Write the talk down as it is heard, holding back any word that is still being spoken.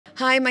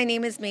Hi, my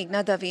name is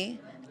Meghana,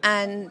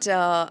 and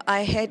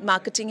I head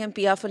marketing and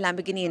PR for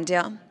Lamborghini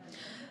India.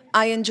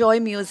 I enjoy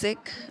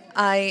music,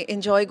 I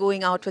enjoy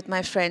going out with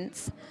my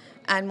friends,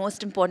 and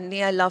most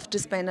importantly, I love to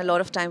spend a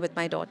lot of time with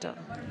my daughter.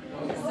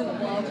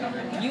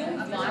 Superb. You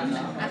won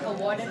an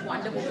award at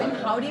Wonder Woman.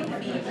 How do you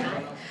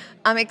feel?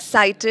 I'm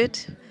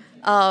excited.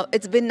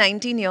 It's been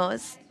 19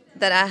 years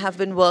that I have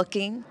been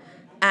working,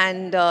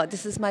 and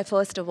this is my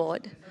first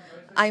award.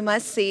 I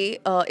must say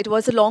it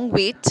was a long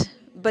wait,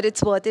 but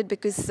it's worth it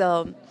because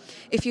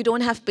if you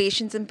don't have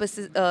patience and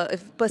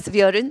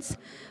perseverance,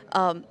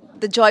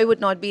 the joy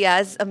would not be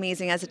as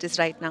amazing as it is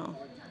right now.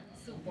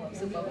 Superb,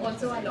 superb.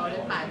 Also, our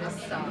Laurel Paris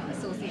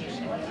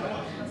Association,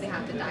 they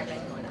have the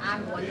tagline on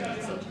I'm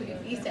worthy. So, could you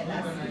please tell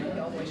us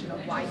your version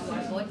of why you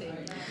are worthy?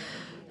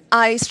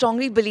 I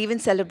strongly believe in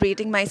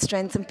celebrating my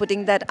strengths and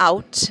putting that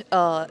out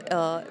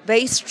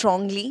very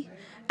strongly.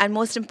 And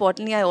most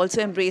importantly, I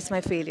also embrace my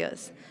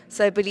failures.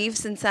 So I believe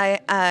since I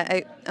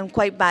am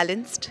quite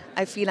balanced,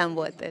 I feel I'm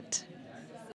worth it.